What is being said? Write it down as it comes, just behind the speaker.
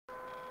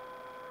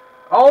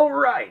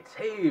Alright,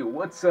 hey,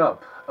 what's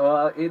up?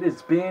 It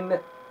has been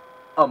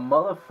a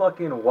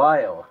motherfucking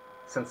while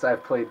since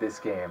I've played this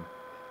game.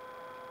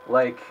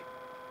 Like,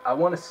 I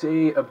want to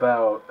say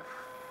about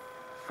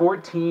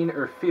 14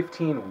 or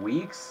 15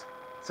 weeks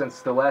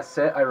since the last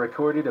set I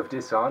recorded of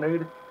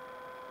Dishonored.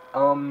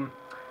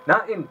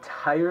 Not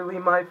entirely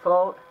my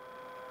fault.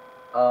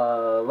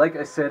 Like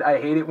I said,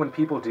 I hate it when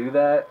people do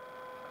that.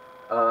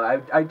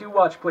 I do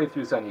watch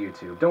playthroughs on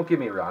YouTube, don't get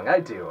me wrong, I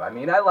do. I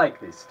mean, I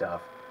like this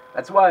stuff.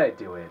 That's why I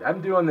do it.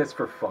 I'm doing this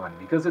for fun,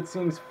 because it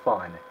seems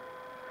fun.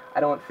 I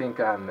don't think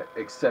I'm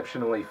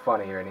exceptionally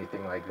funny or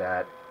anything like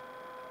that.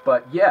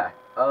 But yeah,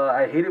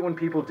 I hate it when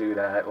people do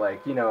that.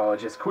 Like, you know,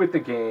 just quit the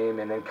game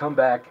and then come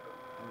back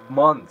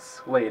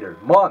months later.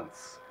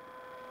 Months!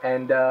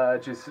 And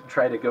just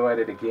try to go at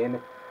it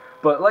again.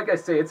 But like I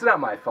say, it's not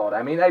my fault.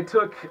 I mean, I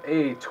took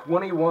a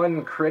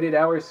 21 credit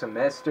hour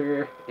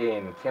semester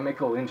in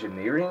chemical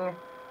engineering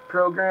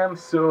program,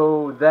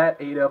 so that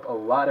ate up a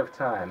lot of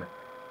time.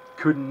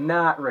 Could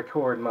not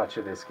record much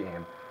of this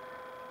game.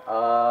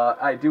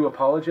 I do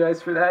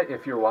apologize for that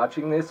if you're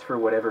watching this for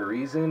whatever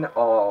reason,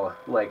 all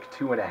like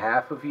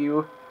 2.5 of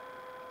you.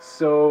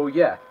 So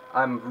yeah,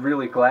 I'm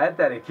really glad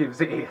that it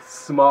gives a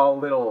small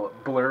little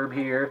blurb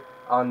here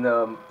on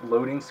the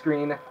loading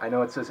screen. I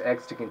know it says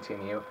X to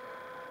continue.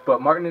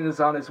 But Martin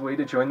is on his way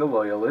to join the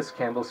Loyalists.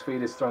 Campbell's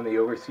fate has thrown the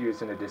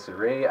Overseers into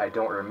disarray. I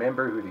don't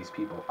remember who these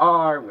people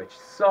are, which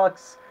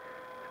sucks.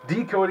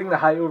 Decoding the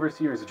High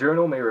Overseer's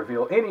journal may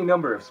reveal any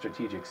number of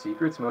strategic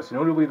secrets, most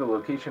notably the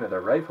location of the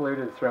rightful heir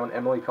to the throne,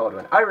 Emily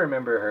Caldwin. I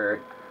remember her.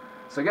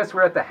 So I guess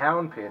we're at the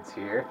Hound Pits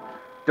here.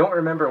 Don't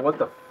remember what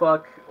the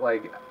fuck,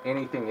 like,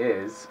 anything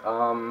is.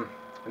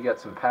 We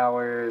got some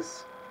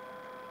powers.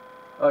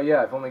 Oh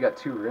yeah, I've only got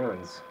 2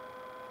 runes.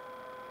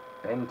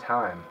 End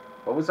time.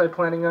 What was I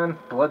planning on?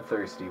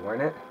 Bloodthirsty,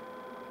 weren't it?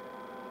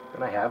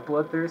 Didn't I have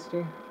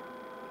Bloodthirsty?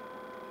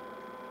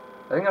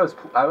 I think I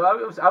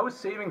was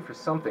saving for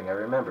something. I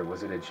remember.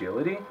 Was it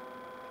agility?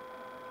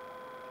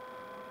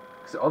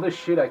 Cause all this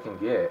shit I can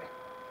get.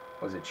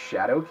 Was it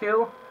Shadow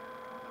Kill?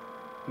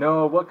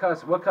 No. What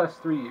cost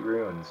 3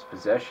 runes?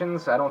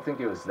 Possessions? I don't think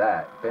it was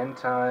that. Bend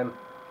time.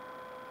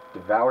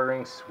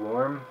 Devouring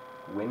Swarm.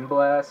 Wind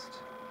Blast.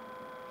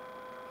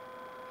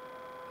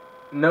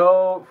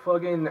 No,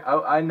 fucking.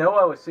 I know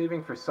I was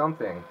saving for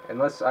something.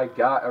 Unless I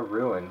got a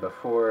rune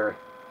before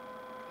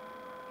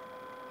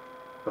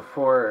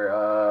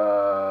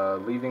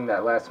leaving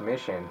that last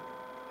mission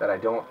that I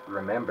don't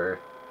remember.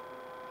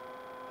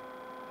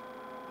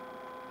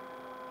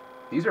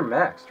 These are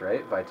maxed,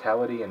 right?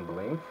 Vitality and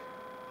Blink.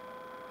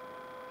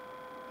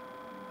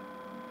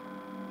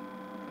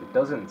 It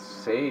doesn't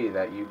say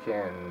that you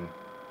can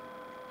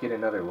get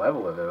another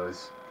level of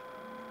those.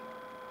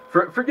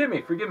 Forgive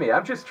me.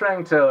 I'm just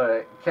trying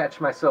to catch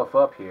myself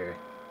up here.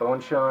 Bone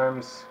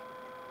Charms.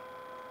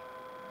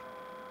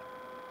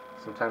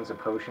 Sometimes a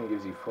potion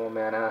gives you full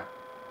mana.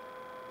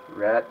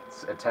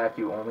 Rats attack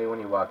you only when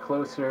you walk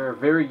closer.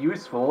 Very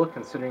useful,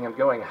 considering I'm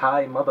going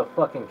high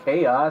motherfucking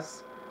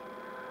chaos.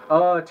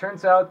 It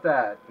turns out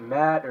that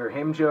Matt, or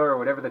Himjo, or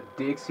whatever the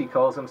dicks he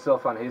calls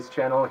himself on his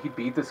channel, he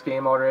beat this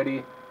game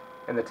already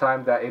in the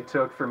time that it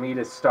took for me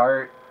to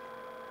start,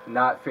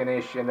 not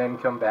finish, and then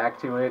come back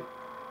to it.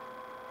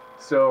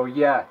 So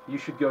yeah, you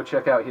should go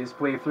check out his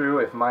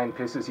playthrough if mine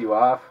pisses you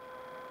off.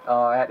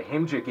 At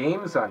Himja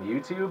Games on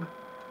YouTube.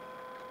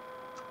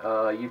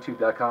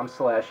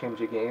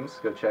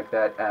 YouTube.com/HimjaGames. Go check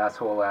that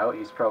asshole out.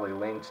 He's probably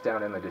linked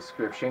down in the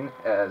description,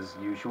 as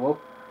usual.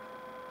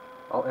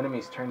 All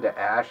enemies turn to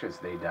ash as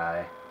they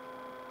die.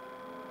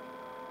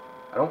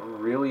 I don't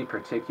really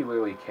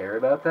particularly care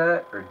about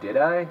that, or did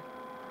I?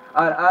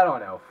 I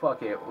don't know.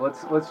 Fuck it.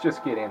 Let's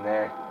just get in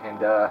there,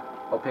 and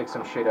I'll pick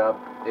some shit up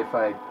if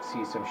I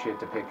see some shit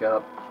to pick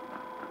up.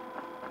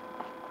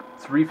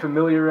 Let's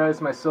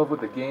refamiliarize myself with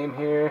the game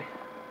here.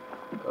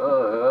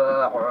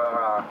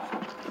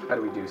 How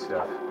do we do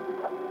stuff?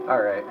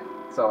 Alright,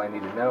 that's all I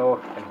need to know.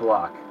 And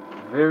block.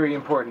 Very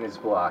important is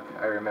block.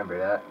 I remember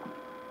that.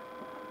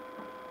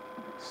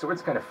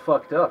 Sword's kind of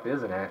fucked up,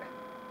 isn't it?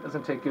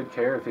 Doesn't take good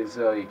care of his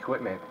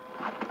equipment.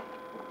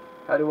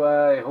 How do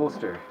I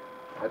holster?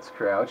 That's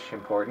crouch.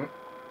 Important.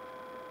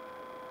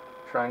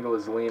 Triangle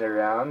is lean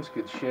around.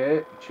 Good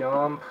shit.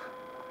 Jump.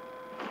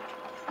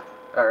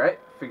 Alright,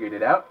 figured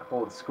it out.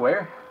 Hold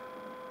square.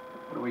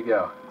 Where do we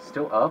go?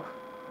 Still up?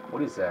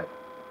 What is that?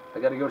 I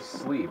gotta go to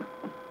sleep.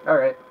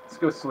 Alright, let's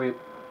go sleep.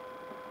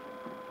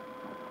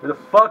 Where the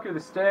fuck are the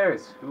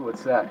stairs? Ooh,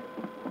 what's that?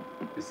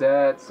 Is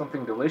that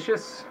something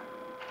delicious?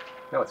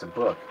 No, it's a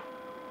book.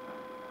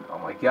 Oh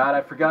my god,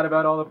 I forgot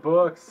about all the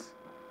books.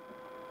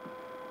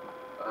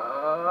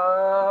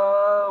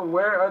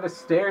 Where are the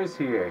stairs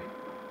here?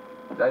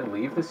 Did I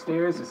leave the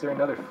stairs? Is there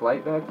another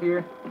flight back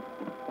here?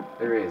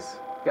 There is.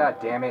 God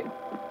damn it.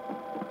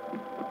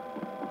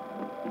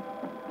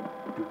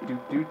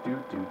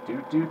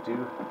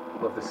 Do.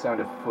 Love the sound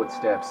of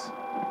footsteps.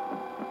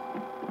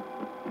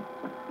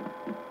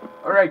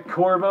 Alright,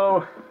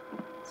 Corvo.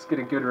 Let's get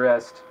a good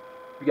rest.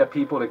 We got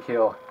people to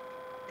kill.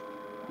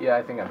 Yeah,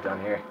 I think I'm done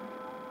here.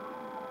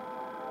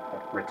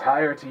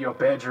 Retire to your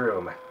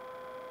bedroom.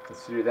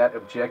 Consider that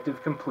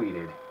objective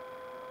completed.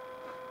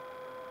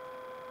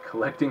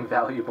 Collecting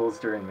valuables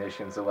during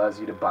missions allows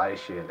you to buy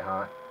shit,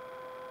 huh?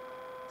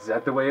 Is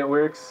that the way it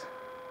works?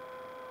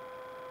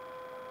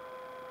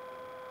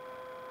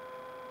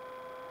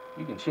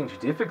 You can change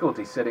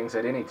difficulty settings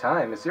at any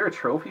time. Is there a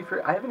trophy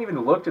for... I haven't even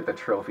looked at the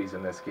trophies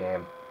in this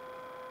game.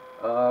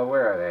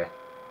 Where are they?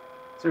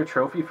 Is there a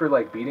trophy for,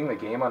 like, beating the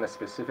game on a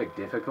specific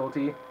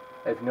difficulty?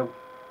 I have no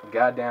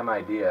goddamn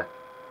idea.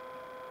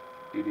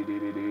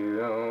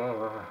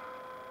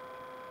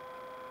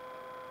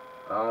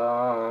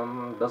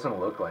 Doesn't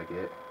look like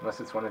it. Unless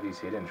it's one of these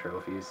hidden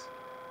trophies.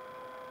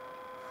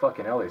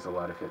 Fucking hell, there's a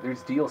lot of it.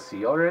 There's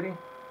DLC already?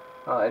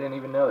 Oh, I didn't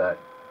even know that.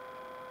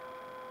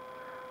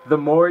 The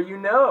more you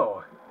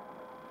know!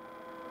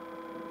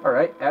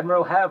 Alright,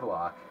 Admiral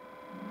Havelock.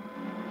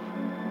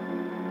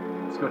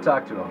 Let's go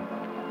talk to him.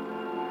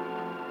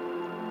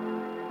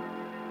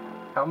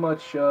 How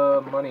much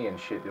money and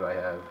shit do I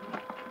have?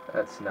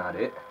 That's not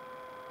it.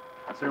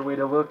 Is there a way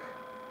to look?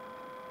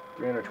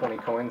 320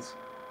 coins.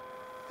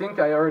 Think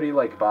I already,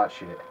 like, bought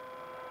shit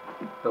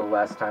the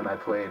last time I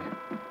played.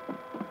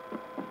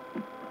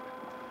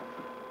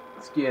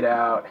 Let's get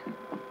out.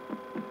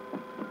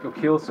 Go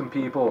kill some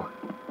people.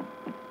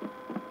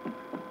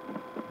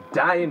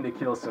 Dying to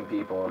kill some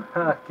people.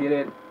 Huh, get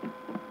it?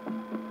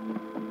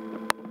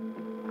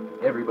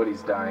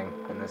 Everybody's dying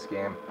in this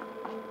game.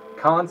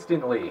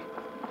 Constantly.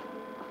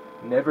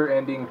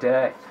 Never-ending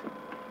death.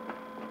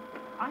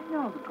 I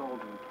know the Golden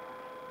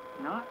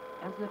Cat, not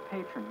as a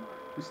patron.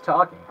 Who's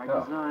talking? I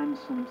designed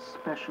some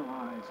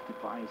specialized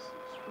devices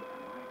for them.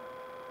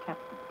 I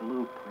kept the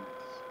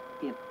blueprints,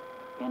 if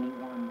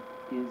anyone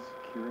is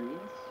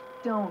curious.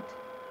 Don't.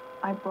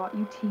 I brought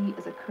you tea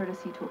as a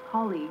courtesy to a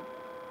colleague.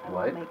 I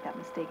What? won't make that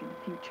mistake in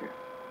the future.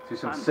 Is there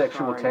some I'm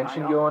sexual sorry,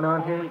 tension I going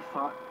on only here?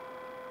 Thought...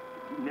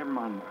 Never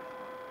mind what I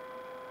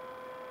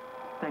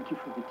thought. Thank you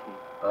for the tea.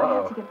 I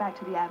have to Uh-oh. get back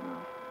to the Admiral.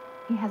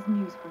 He has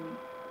news for me.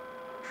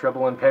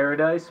 Trouble in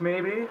paradise,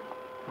 maybe?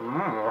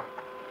 Mmm.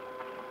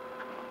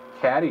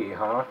 Catty,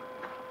 huh?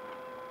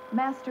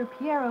 Master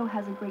Piero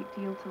has a great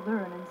deal to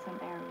learn in some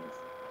areas.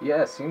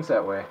 Yeah, seems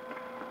that way.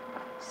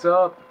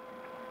 Sup?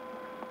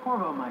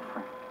 Corvo, my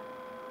friend,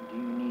 do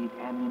you need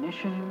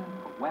ammunition,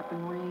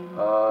 weaponry?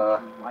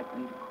 Would you like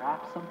me to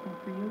craft something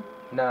for you?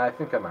 Nah, I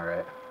think I'm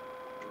alright.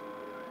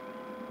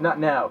 Not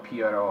now,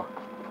 Piero.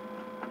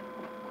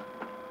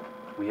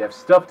 We have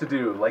stuff to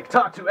do, like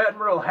talk to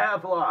Admiral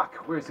Havelock.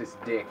 Where's this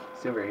dick?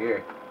 He's over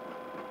here.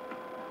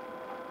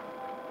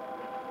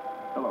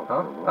 Hello,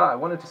 Huh? Corvo. Ah, I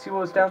wanted to see what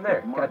was down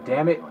there. God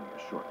damn it.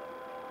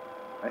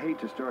 I hate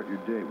to start your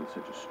day with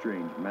such a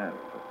strange matter,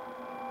 but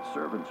the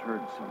servants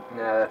heard something.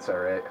 Nah, that's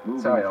alright.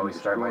 That's how I always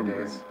start my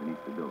days.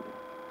 Beneath the building.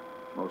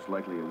 Most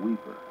likely a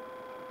weeper.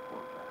 Poor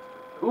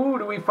bastard. Ooh,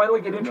 do we finally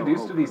get There's no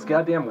introduced to hope these for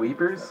goddamn anyone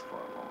weepers? that far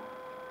along.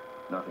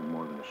 Nothing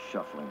more than a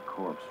shuffling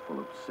corpse full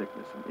of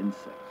sickness and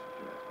insects,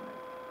 if you ask me.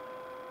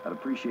 I'd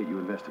appreciate you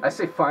investigating. I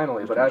say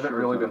finally, but I haven't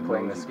really been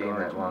playing nosy this game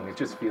that long. guardsman. It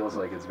just feels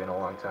like it's been a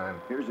long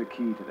time. Here's a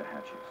key to the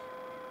hatches.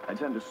 I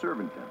tend to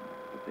servant them,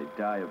 but they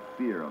die of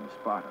fear on the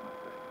spot, I'm afraid.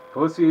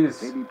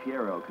 Pussies. Maybe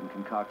Piero can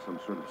concoct some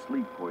sort of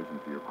sleep poison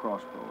for your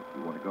crossbow if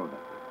you want to go that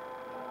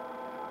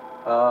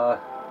way.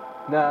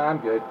 Nah, I'm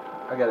good.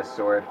 I got a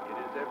sword.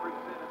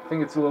 I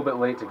think it's a little bit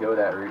late to go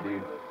that route,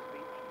 dude.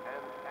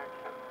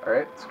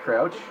 Alright, let's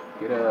crouch.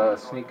 Get a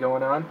sneak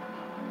going on.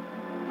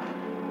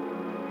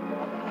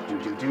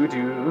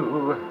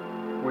 Do.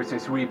 Where's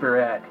this weeper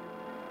at?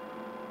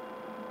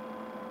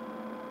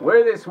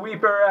 Where this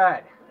weeper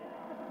at?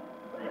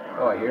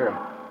 Oh, I hear him.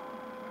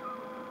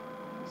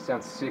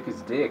 Sounds sick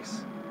as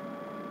dicks.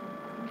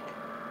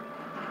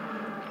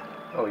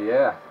 Oh,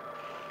 yeah.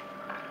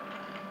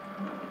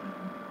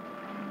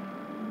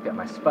 Got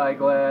my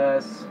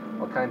spyglass.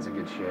 All kinds of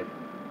good shit.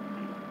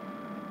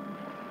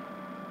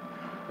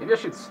 Maybe I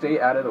should stay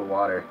out of the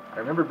water. I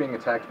remember being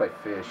attacked by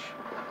fish.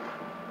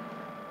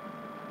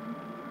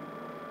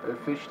 Are there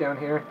fish down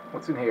here?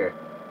 What's in here?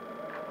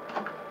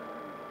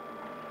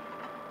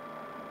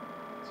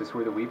 Is this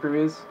where the weeper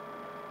is?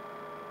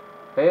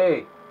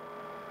 Hey!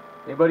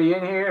 Anybody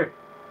in here?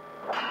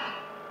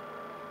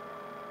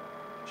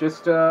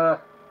 Just, I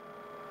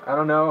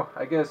don't know.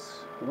 I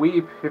guess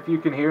weep if you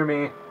can hear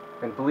me.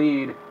 And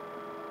bleed.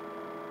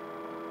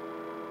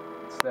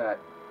 What's that?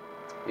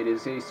 It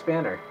is a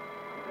spanner.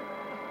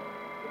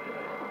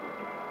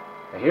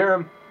 I hear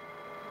him.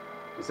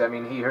 Does that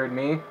mean he heard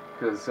me?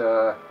 Because,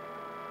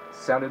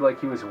 sounded like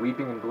he was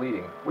weeping and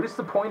bleeding. What is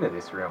the point of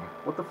this room?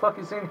 What the fuck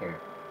is in here?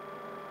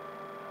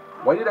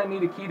 Why did I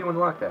need a key to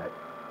unlock that?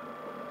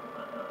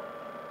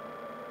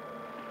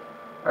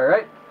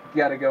 Alright,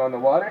 gotta go in the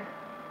water.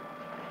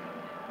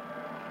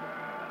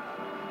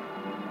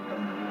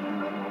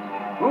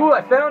 Ooh,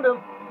 I found him!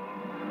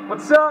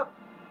 What's up?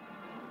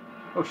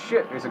 Oh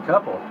shit, there's a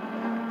couple.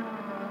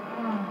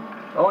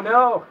 Oh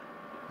no!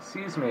 He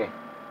sees me.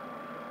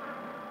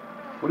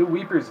 What do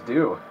weepers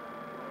do?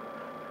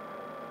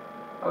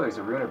 Oh, there's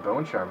a rune or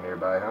bone charm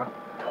nearby,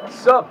 huh?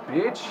 Sup,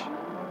 bitch?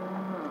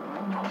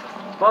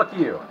 Fuck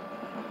you.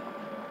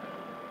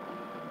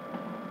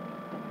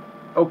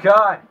 Oh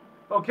god!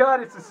 Oh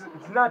god, it's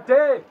not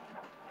dead!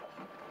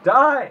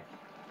 Die!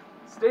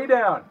 Stay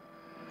down!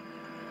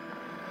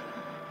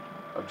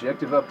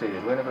 Objective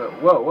updated. Learn about...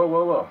 Whoa, whoa,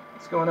 whoa, whoa.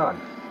 What's going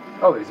on?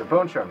 Oh, there's a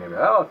bone charm nearby.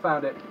 Oh, I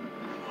found it.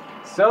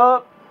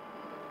 Sup?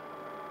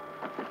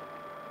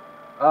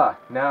 Ah,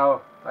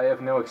 now I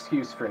have no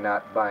excuse for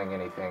not buying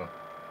anything.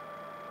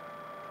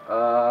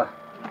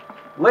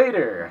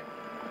 Later!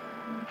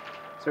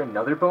 Is there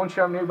another bone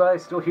charm nearby? I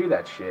still hear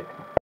that shit.